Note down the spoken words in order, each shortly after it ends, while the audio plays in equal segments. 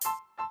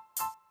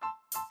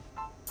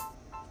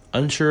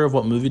Unsure of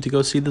what movie to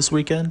go see this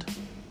weekend?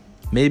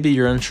 Maybe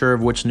you're unsure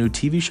of which new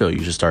TV show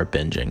you should start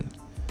binging.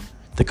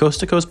 The Coast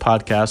to Coast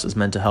podcast is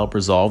meant to help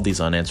resolve these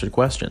unanswered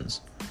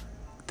questions.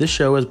 This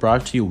show is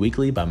brought to you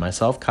weekly by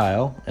myself,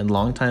 Kyle, and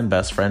longtime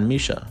best friend,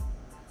 Misha.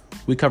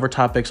 We cover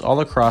topics all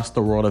across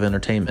the world of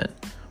entertainment,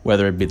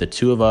 whether it be the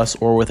two of us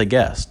or with a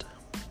guest.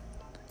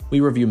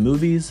 We review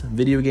movies,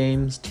 video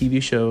games,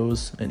 TV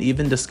shows, and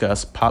even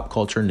discuss pop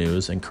culture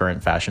news and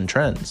current fashion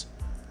trends.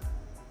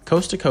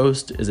 Coast to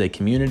Coast is a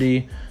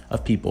community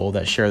of people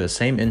that share the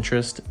same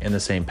interest and the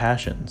same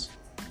passions.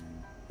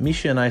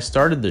 Misha and I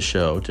started the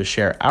show to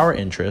share our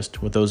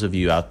interest with those of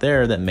you out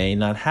there that may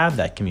not have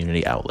that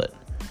community outlet.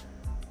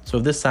 So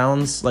if this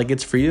sounds like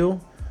it's for you,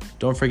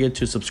 don't forget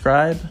to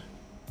subscribe,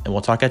 and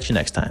we'll talk at you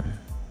next time.